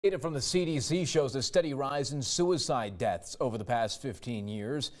Data from the CDC shows a steady rise in suicide deaths over the past 15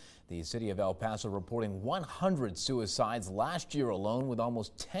 years. The city of El Paso reporting 100 suicides last year alone, with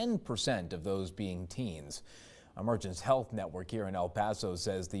almost 10% of those being teens. Emergence Health Network here in El Paso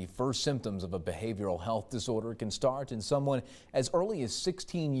says the first symptoms of a behavioral health disorder can start in someone as early as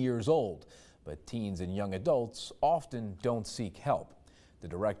 16 years old, but teens and young adults often don't seek help. The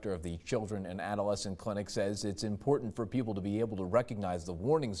director of the Children and Adolescent Clinic says it's important for people to be able to recognize the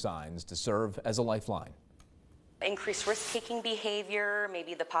warning signs to serve as a lifeline. Increased risk-taking behavior,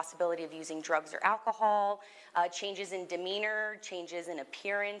 maybe the possibility of using drugs or alcohol, changes in demeanor, changes in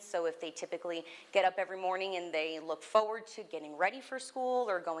appearance. So if they typically get up every morning and they look forward to getting ready for school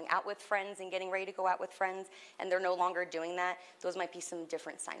or going out with friends and getting ready to go out with friends, and they're no longer doing that, those might be some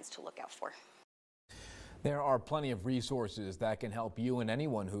different signs to look out for. There are plenty of resources that can help you and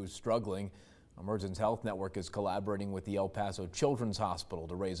anyone who's struggling. Emergence Health Network is collaborating with the El Paso Children's Hospital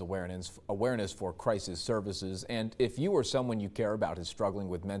to raise awareness for crisis services. And if you or someone you care about is struggling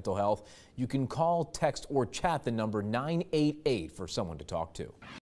with mental health, you can call, text, or chat the number 988 for someone to talk to.